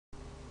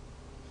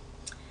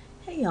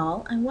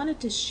y'all, I wanted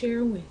to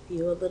share with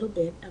you a little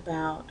bit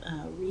about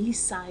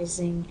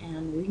resizing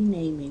and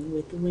renaming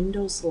with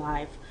Windows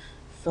Live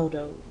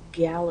Photo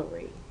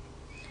Gallery.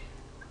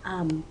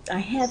 I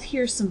have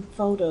here some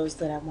photos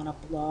that I want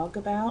to blog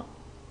about.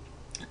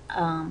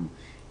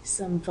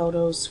 Some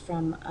photos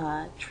from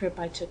a trip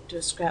I took to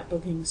a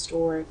scrapbooking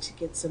store to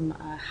get some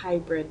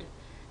hybrid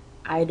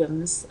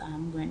items.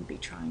 I'm going to be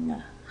trying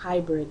a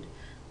hybrid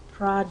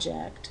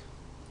project.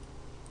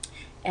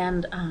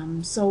 And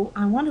so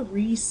I want to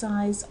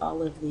resize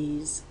all of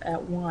these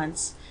at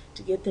once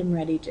to get them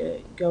ready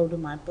to go to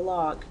my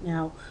blog.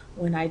 Now,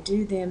 when I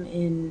do them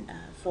in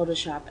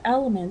Photoshop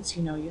Elements,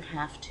 you know, you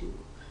have to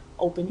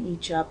open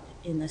each up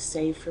in the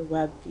Save for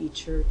Web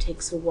feature. It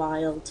takes a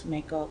while to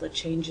make all the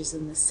changes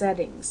in the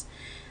settings.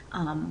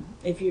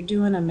 If you're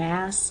doing a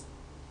mass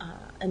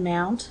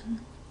amount,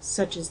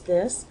 such as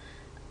this,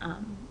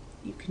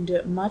 you can do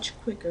it much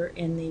quicker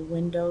in the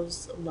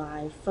Windows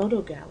Live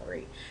Photo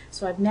Gallery.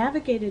 So I've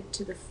navigated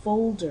to the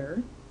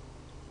folder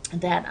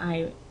that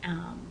I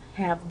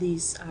have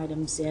these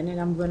items in, and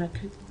I'm going to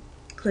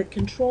click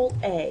Control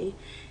A,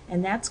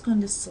 and that's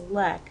going to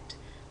select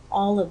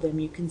all of them.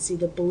 You can see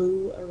the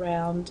blue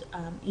around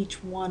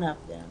each one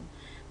of them.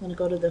 I'm going to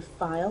go to the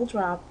File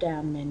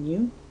drop-down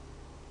menu,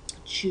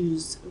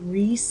 choose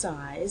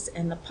Resize,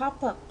 and the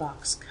pop-up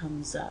box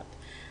comes up.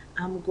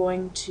 I'm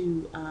going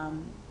to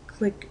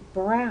click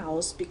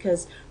Browse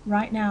because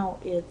right now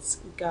it's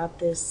got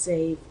this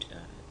saved,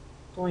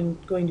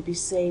 going to be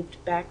saved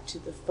back to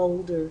the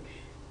folder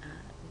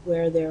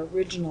where they're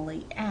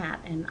originally at,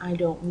 and I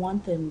don't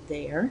want them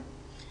there.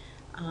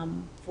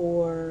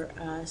 For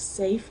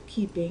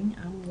safekeeping,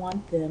 I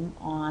want them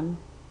on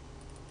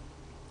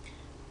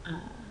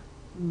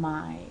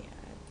my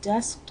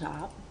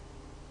desktop,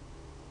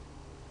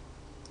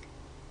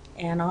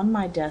 and on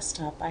my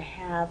desktop I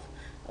have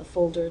a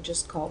folder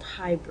just called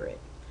Hybrid.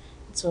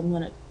 So I'm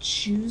going to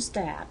choose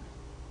that,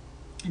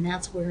 and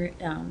that's where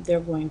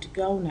they're going to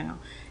go now.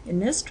 In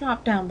this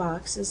drop-down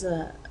box is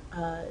a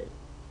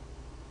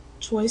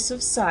choice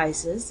of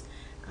sizes.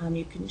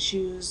 You can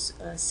choose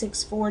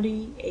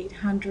 640,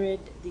 800,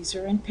 these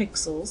are in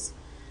pixels,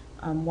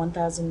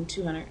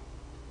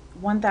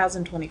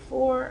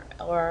 1024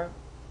 or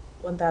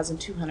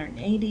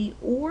 1280,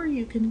 or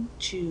you can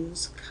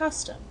choose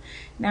custom.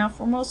 Now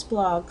for most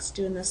blogs,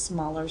 doing the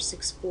smaller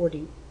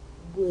 640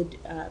 would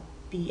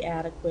be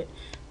adequate,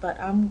 but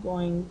I'm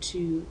going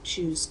to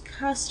choose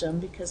custom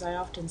because I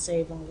often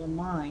save all of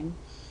mine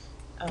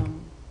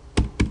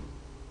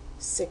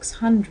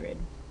 600,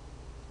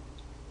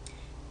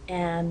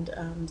 and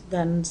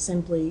then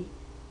simply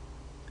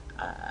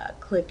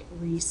click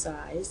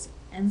Resize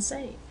and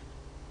save,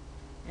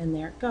 and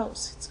there it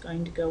goes. It's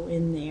going to go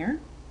in there.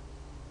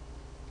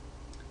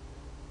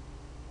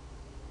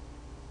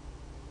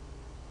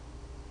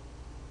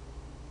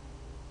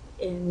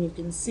 And you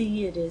can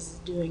see it is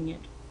doing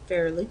it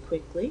fairly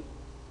quickly.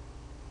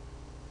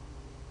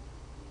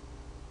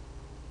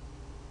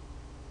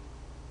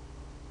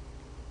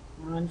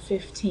 We're on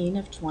 15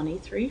 of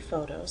 23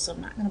 photos, so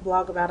I'm not going to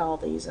blog about all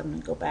these. I'm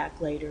going to go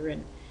back later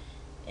and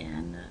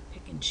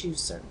pick and choose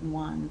certain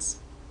ones.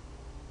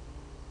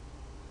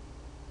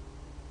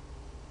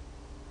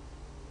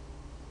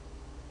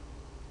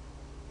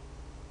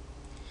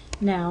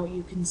 Now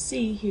you can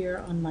see here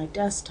on my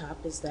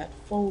desktop is that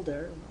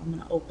folder. I'm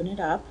going to open it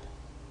up,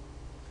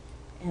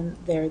 and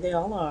there they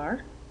all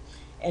are.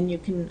 And you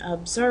can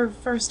observe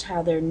first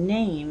how they're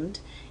named.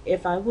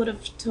 If I would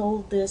have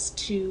told this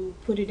to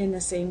put it in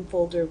the same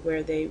folder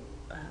where they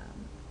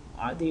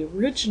are, the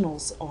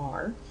originals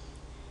are,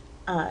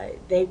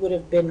 they would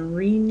have been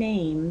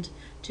renamed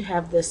to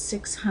have the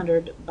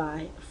 600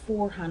 by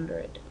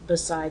 400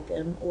 beside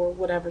them, or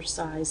whatever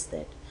size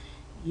that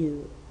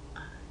you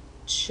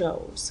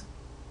chose.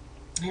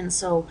 And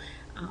so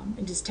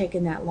it has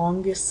taken that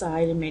longest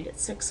side and made it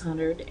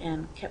 600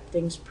 and kept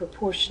things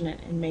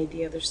proportionate and made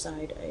the other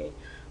side a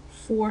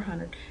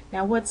 400.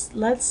 Now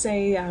let's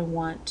say I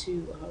want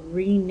to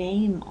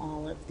rename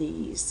all of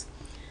these.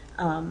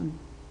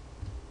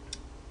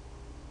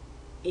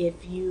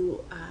 If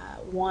you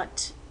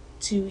want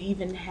to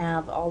even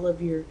have all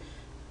of your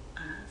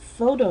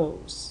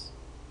photos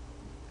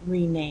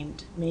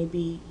renamed,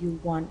 maybe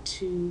you want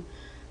to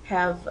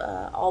have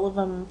all of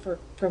them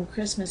from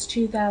Christmas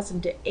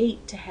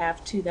 2008 to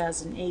have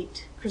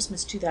 2008,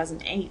 Christmas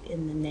 2008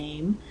 in the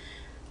name.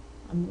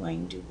 I'm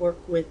going to work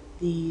with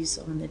these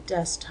on the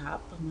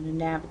desktop. I'm going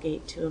to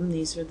navigate to them.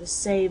 These are the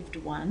saved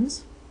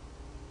ones.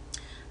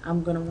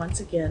 I'm going to once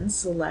again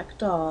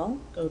select all,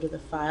 go to the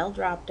File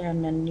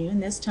drop-down menu,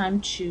 and this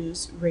time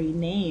choose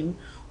Rename,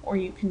 or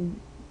you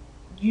can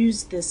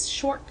use this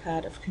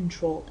shortcut of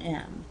Control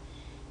M.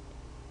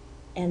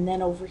 And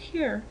then over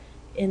here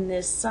in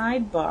this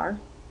sidebar,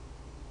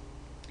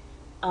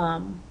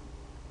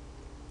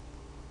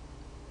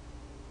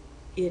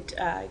 it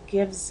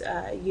gives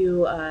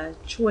you a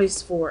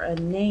choice for a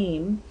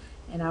name,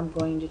 and I'm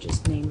going to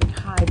just name it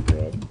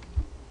Hybrid.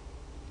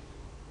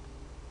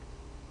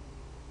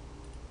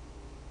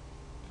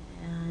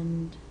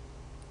 And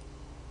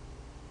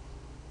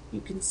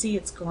you can see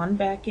it's gone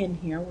back in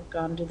here. We've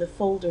gone to the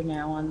folder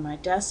now on my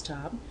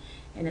desktop,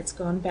 and it's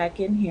gone back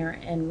in here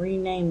and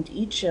renamed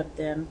each of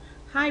them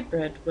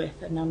hybrid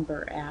with a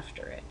number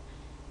after it.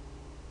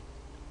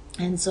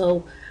 And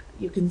so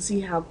you can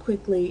see how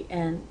quickly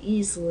and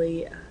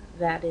easily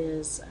that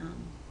is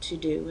to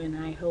do, and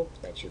I hope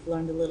that you've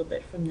learned a little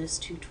bit from this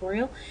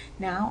tutorial.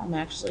 Now I'm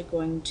actually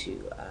going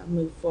to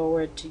move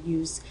forward to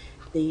use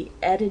the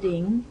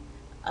editing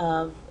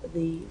of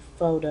the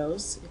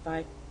photos. If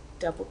I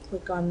double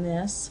click on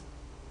this,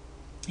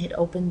 it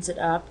opens it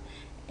up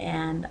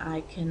and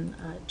I can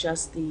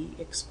adjust the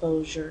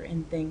exposure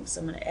and things.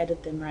 I'm going to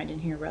edit them right in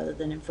here rather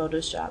than in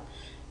Photoshop,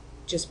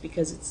 just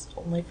because it's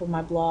only for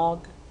my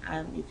blog.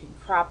 You can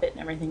crop it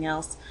and everything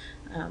else.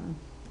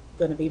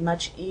 Going to be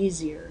much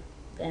easier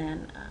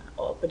than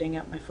opening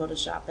up my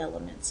Photoshop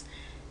elements.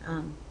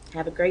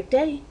 Have a great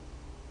day.